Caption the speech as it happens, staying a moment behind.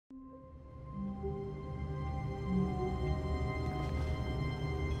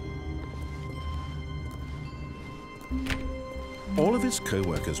All of his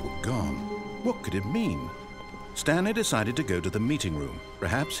co-workers were gone. What could it mean? Stanley decided to go to the meeting room.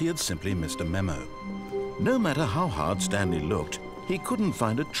 Perhaps he had simply missed a memo. No matter how hard Stanley looked, he couldn't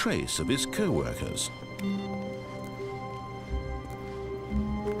find a trace of his co-workers.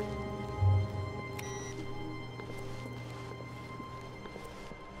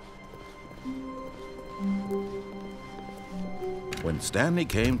 When Stanley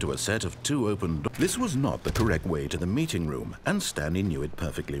came to a set of 2 open doors, this was not the correct way to the meeting room, and Stanley knew it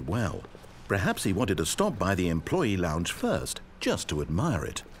perfectly well. Perhaps he wanted to stop by the employee lounge first, just to admire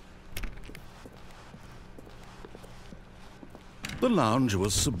it. The lounge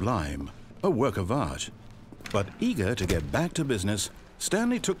was sublime, a work of art. But eager to get back to business,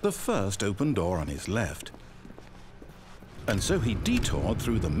 Stanley took the first open door on his left. And so he detoured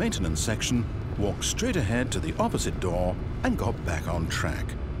through the maintenance section, walked straight ahead to the opposite door, and got back on track.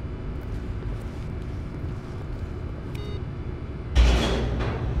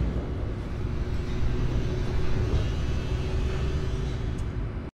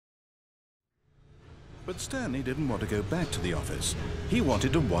 But Stanley didn't want to go back to the office. He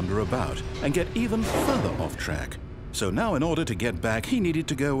wanted to wander about and get even further off track. So now in order to get back, he needed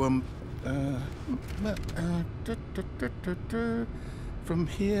to go, from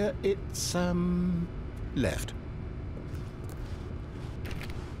here, it's, left.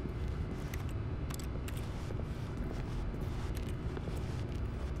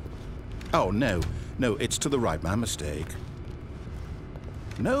 Oh, no, it's to the right, my mistake.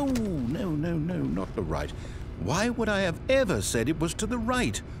 No, not the right. Why would I have ever said it was to the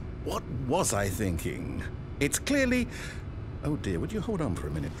right? What was I thinking? It's clearly... Oh dear, would you hold on for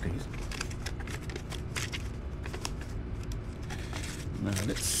a minute, please? Now,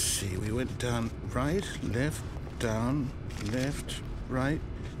 let's see. We went down right, left, down, left, right.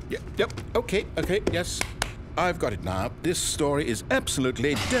 Yep, okay, yes. I've got it now. This story is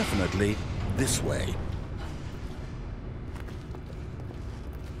absolutely, definitely this way.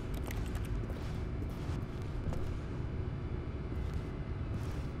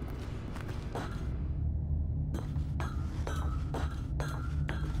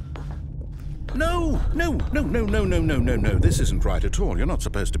 No. This isn't right at all. You're not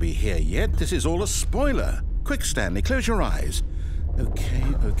supposed to be here yet. This is all a spoiler. Quick, Stanley, close your eyes. Okay.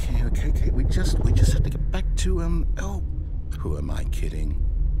 We just have to get back to, oh, who am I kidding?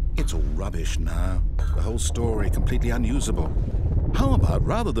 It's all rubbish now. The whole story completely unusable. How about,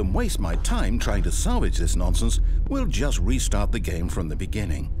 rather than waste my time trying to salvage this nonsense, we'll just restart the game from the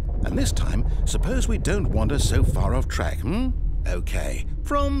beginning. And this time, suppose we don't wander so far off track, Okay,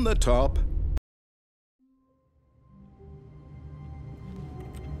 from the top.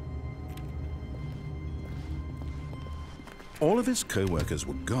 All of his co-workers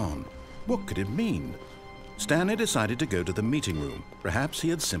were gone. What could it mean? Stanley decided to go to the meeting room. Perhaps he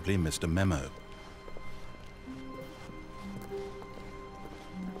had simply missed a memo.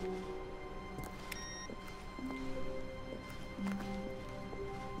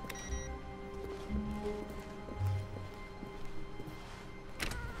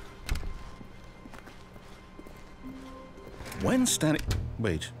 When Stanley...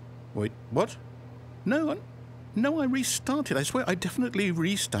 Wait, what? No, I restarted. I swear I definitely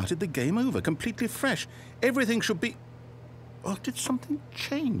restarted the game over, completely fresh. Everything should be... Or did something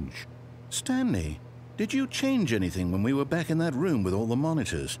change? Stanley, did you change anything when we were back in that room with all the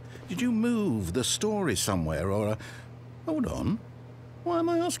monitors? Did you move the story somewhere or... Hold on. Why am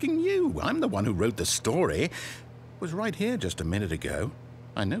I asking you? I'm the one who wrote the story. It was right here just a minute ago.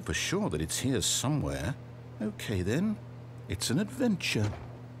 I know for sure that it's here somewhere. Okay, then. It's an adventure.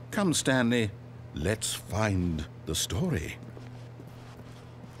 Come, Stanley. Let's find the story.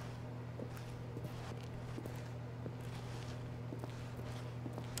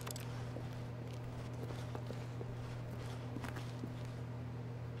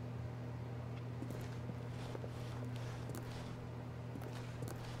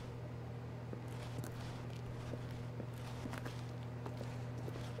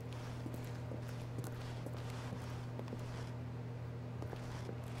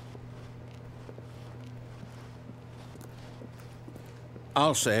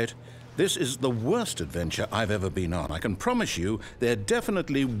 I'll say it. This is the worst adventure I've ever been on. I can promise you there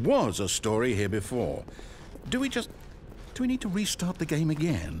definitely was a story here before. Do we need to restart the game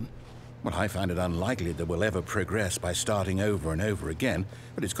again? Well, I find it unlikely that we'll ever progress by starting over and over again,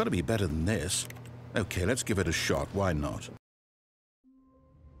 but it's got to be better than this. Okay, let's give it a shot. Why not?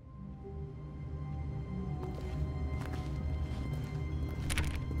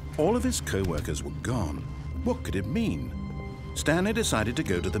 All of his co-workers were gone. What could it mean? Stanley decided to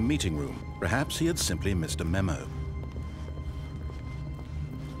go to the meeting room. Perhaps he had simply missed a memo.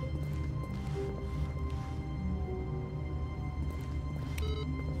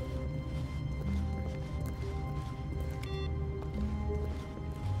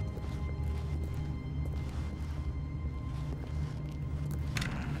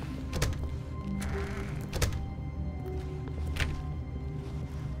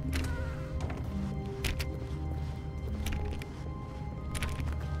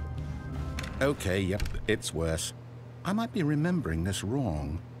 Okay, yep, it's worse. I might be remembering this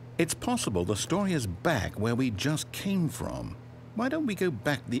wrong. It's possible the story is back where we just came from. Why don't we go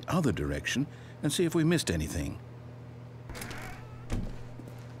back the other direction and see if we missed anything?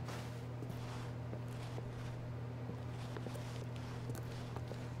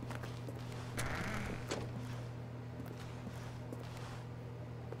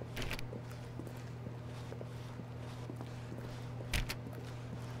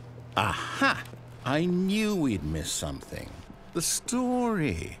 Aha! I knew we'd miss something. The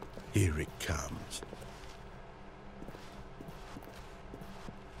story. Here it comes.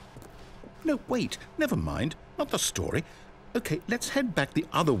 No, wait. Never mind. Not the story. Okay, let's head back the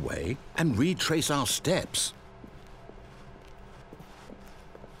other way and retrace our steps.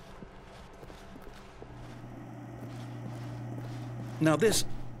 Now this...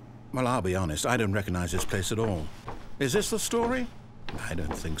 Well, I'll be honest. I don't recognize this place at all. Is this the story? I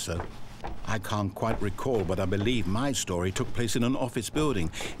don't think so. I can't quite recall, but I believe my story took place in an office building.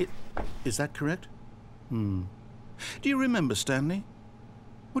 Is that correct? Do you remember, Stanley?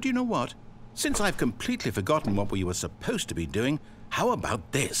 Well, do you know what? Since I've completely forgotten what we were supposed to be doing, how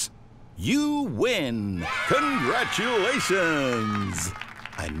about this? You win! Congratulations!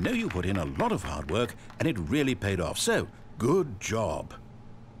 I know you put in a lot of hard work, and it really paid off, so good job.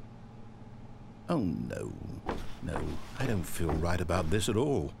 Oh, no. No, I don't feel right about this at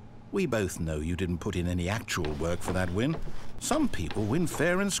all. We both know you didn't put in any actual work for that win. Some people win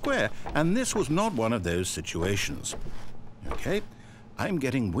fair and square, and this was not one of those situations. Okay, I'm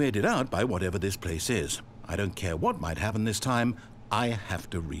getting weirded out by whatever this place is. I don't care what might happen this time. I have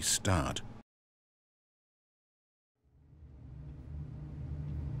to restart.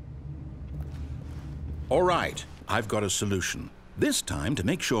 All right, I've got a solution. This time, to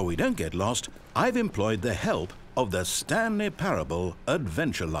make sure we don't get lost, I've employed the help of the Stanley Parable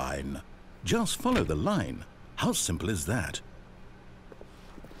Adventure Line. Just follow the line. How simple is that?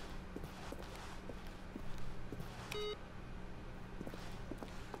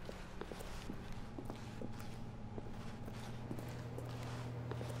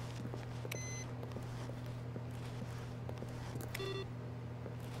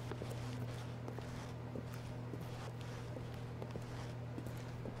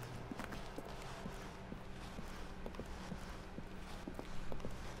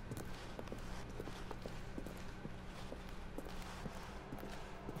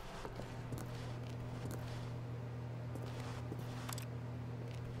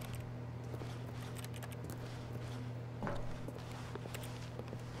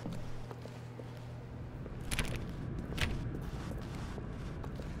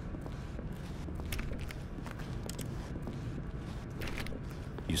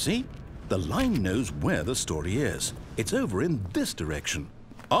 You see? The line knows where the story is. It's over in this direction.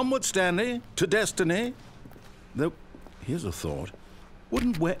 Onward, Stanley, to destiny. Though, here's a thought.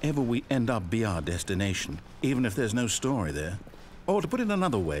 Wouldn't wherever we end up be our destination, even if there's no story there? Or to put it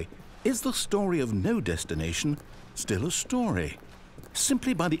another way, is the story of no destination still a story?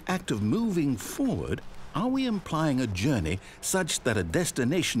 Simply by the act of moving forward, are we implying a journey such that a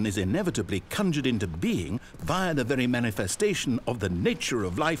destination is inevitably conjured into being via the very manifestation of the nature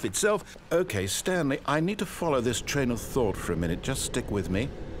of life itself? Okay, Stanley, I need to follow this train of thought for a minute. Just stick with me.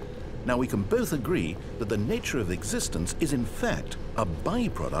 Now, we can both agree that the nature of existence is in fact a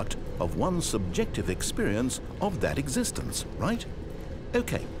byproduct of one's subjective experience of that existence, right?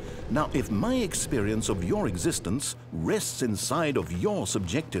 Okay. Now, if my experience of your existence rests inside of your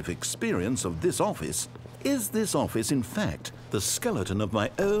subjective experience of this office, is this office, in fact, the skeleton of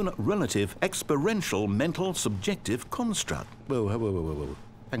my own relative experiential mental subjective construct? Whoa, whoa, whoa, whoa, whoa.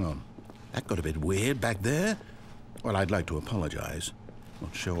 Hang on. That got a bit weird back there. Well, I'd like to apologize.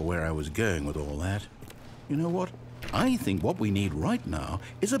 Not sure where I was going with all that. You know what? I think what we need right now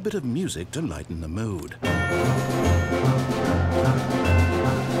is a bit of music to lighten the mood.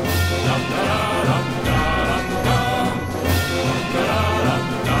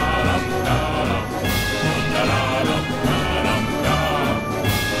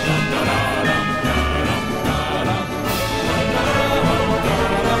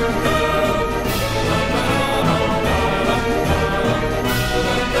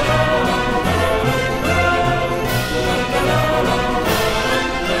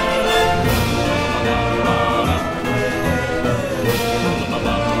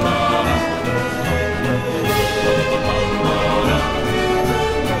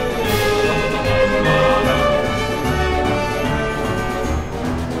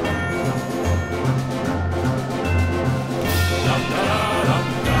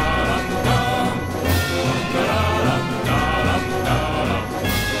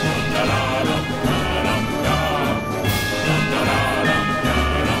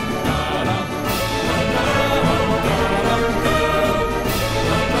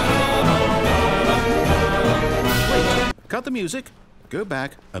 cut the music, go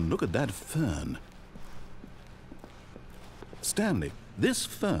back and look at that fern. Stanley, this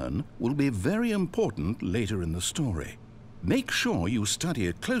fern will be very important later in the story. Make sure you study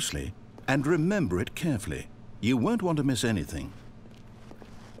it closely and remember it carefully. You won't want to miss anything.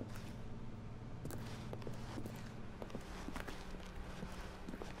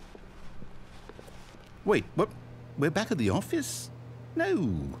 Wait, what? We're back at the office?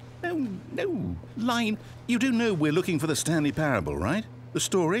 No. Line, you do know we're looking for the Stanley Parable, right? The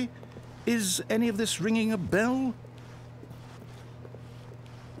story? Is any of this ringing a bell?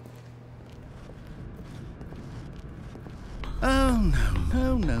 Oh,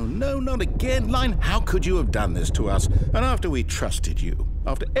 no, not again. Line, how could you have done this to us? And after we trusted you,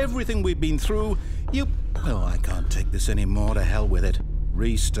 after everything we've been through, you... Oh, I can't take this anymore. To hell with it.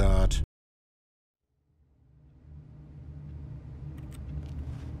 Restart.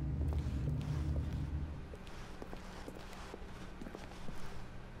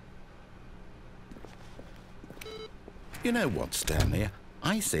 You know what, Stanley?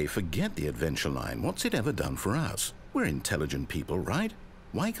 I say forget the adventure line. What's it ever done for us? We're intelligent people, right?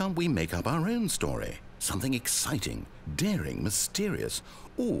 Why can't we make up our own story? Something exciting, daring, mysterious.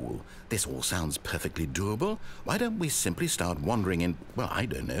 Ooh, this all sounds perfectly doable. Why don't we simply start wandering in, well, I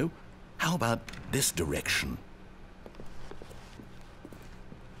don't know. How about this direction?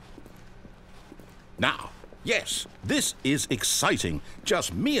 Now, yes, this is exciting.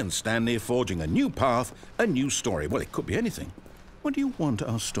 Just me and Stanley forging a new path, a new story. Well, it could be anything. What do you want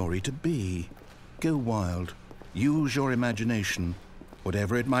our story to be? Go wild. Use your imagination.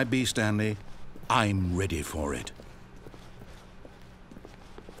 Whatever it might be, Stanley, I'm ready for it.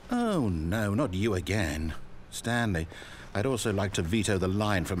 Oh, no, not you again. Stanley, I'd also like to veto the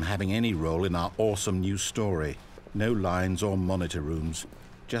line from having any role in our awesome new story. No lines or monitor rooms.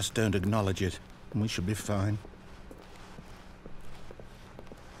 Just don't acknowledge it, and we should be fine.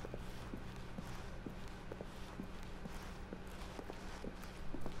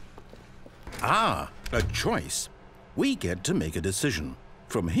 Ah, a choice. We get to make a decision.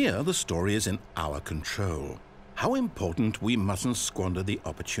 From here, the story is in our control. How important we mustn't squander the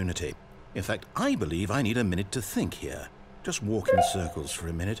opportunity. In fact, I believe I need a minute to think here. Just walk in circles for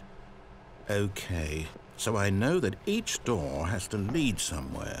a minute. Okay, so I know that each door has to lead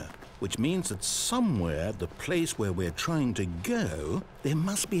somewhere, which means that somewhere, the place where we're trying to go, there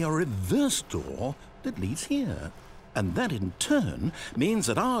must be a reverse door that leads here. And that in turn means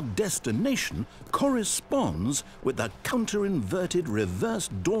that our destination corresponds with the counter-inverted reverse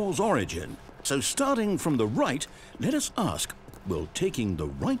door's origin. So starting from the right, let us ask, will taking the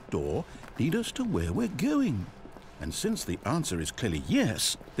right door lead us to where we're going? And since the answer is clearly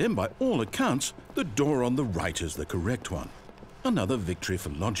yes, then by all accounts, the door on the right is the correct one. Another victory for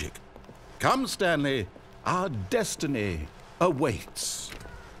logic. Come, Stanley, our destiny awaits.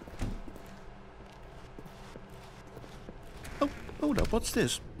 Hold up, what's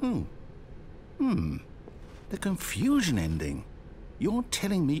this? The confusion ending. You're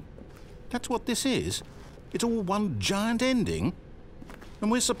telling me that's what this is? It's all one giant ending?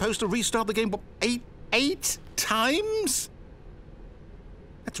 And we're supposed to restart the game, what, eight times?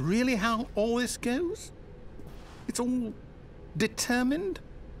 That's really how all this goes? It's all determined?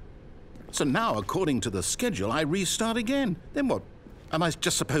 So now, according to the schedule, I restart again. Then what? Am I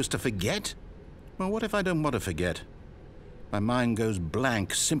just supposed to forget? Well, what if I don't want to forget? My mind goes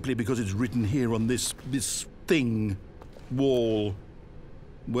blank simply because it's written here on this thing, wall.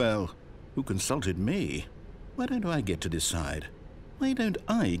 Well, who consulted me? Why don't I get to decide? Why don't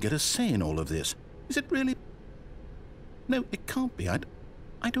I get a say in all of this? Is it really? No, it can't be.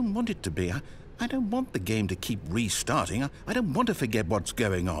 I don't want it to be. I don't want the game to keep restarting. I don't want to forget what's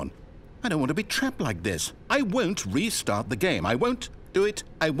going on. I don't want to be trapped like this. I won't restart the game. I won't do it.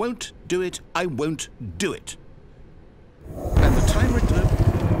 I won't do it. I won't do it. And the timer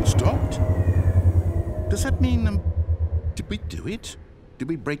stopped? Does that mean, did we do it? Did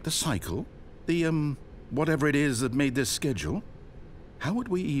we break the cycle? The, whatever it is that made this schedule? How would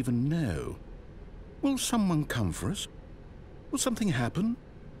we even know? Will someone come for us? Will something happen?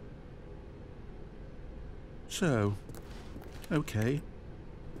 So, okay.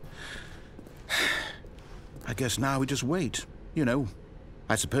 I guess now we just wait, you know.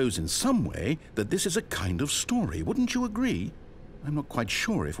 I suppose in some way that this is a kind of story, wouldn't you agree? I'm not quite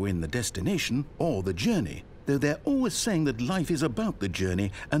sure if we're in the destination or the journey, though they're always saying that life is about the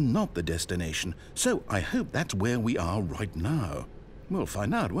journey and not the destination, so I hope that's where we are right now. We'll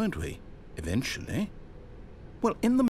find out, won't we? Eventually. Well, in the